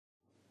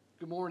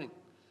Good morning.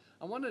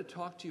 I wanted to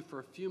talk to you for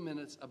a few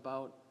minutes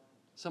about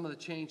some of the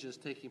changes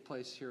taking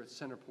place here at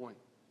Center Point.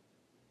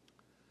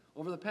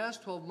 Over the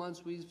past 12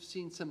 months, we've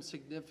seen some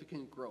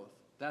significant growth.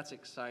 That's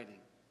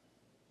exciting.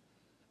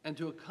 And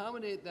to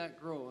accommodate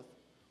that growth,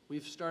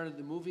 we've started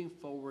the Moving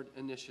Forward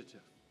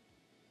initiative.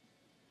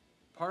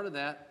 Part of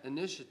that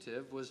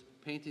initiative was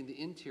painting the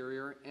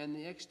interior and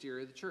the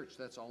exterior of the church.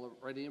 That's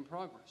already in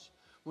progress.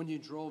 When you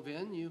drove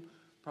in, you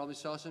probably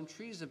saw some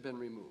trees have been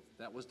removed.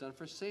 That was done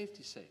for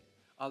safety's sake.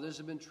 Others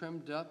have been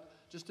trimmed up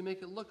just to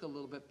make it look a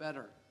little bit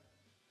better.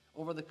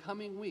 Over the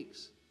coming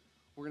weeks,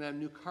 we're going to have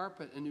new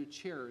carpet and new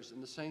chairs in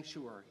the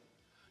sanctuary.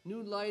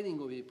 New lighting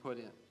will be put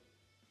in.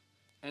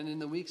 And in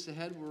the weeks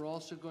ahead, we're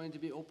also going to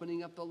be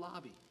opening up the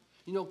lobby.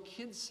 You know,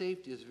 kids'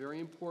 safety is very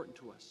important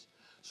to us.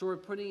 So we're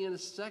putting in a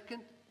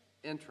second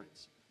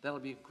entrance. That'll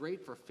be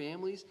great for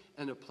families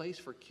and a place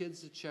for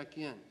kids to check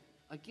in.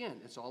 Again,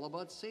 it's all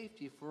about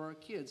safety for our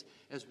kids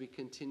as we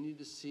continue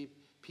to see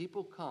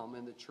people come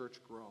and the church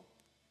grow.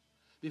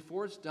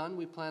 Before it's done,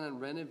 we plan on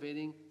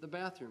renovating the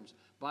bathrooms.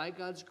 By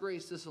God's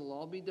grace, this will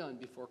all be done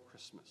before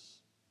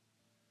Christmas.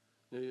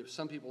 Now,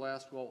 some people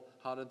ask, well,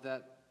 how did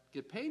that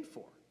get paid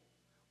for?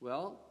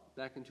 Well,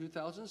 back in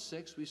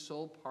 2006, we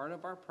sold part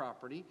of our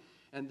property,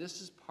 and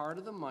this is part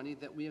of the money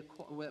that we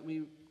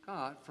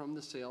got from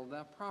the sale of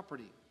that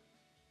property.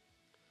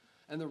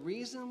 And the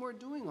reason we're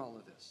doing all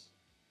of this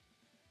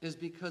is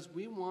because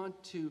we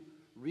want to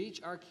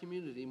reach our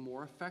community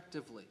more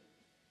effectively.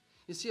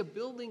 You see, a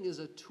building is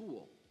a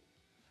tool.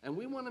 And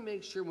we want to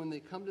make sure when they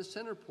come to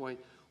Center Point,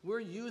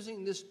 we're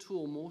using this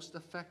tool most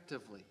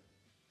effectively.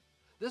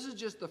 This is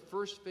just the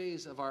first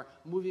phase of our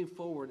Moving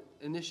Forward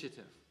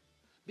initiative.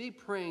 Be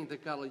praying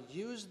that God will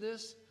use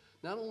this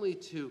not only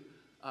to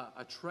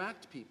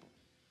attract people,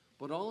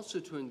 but also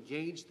to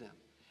engage them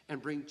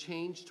and bring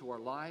change to our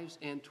lives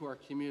and to our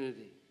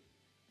community.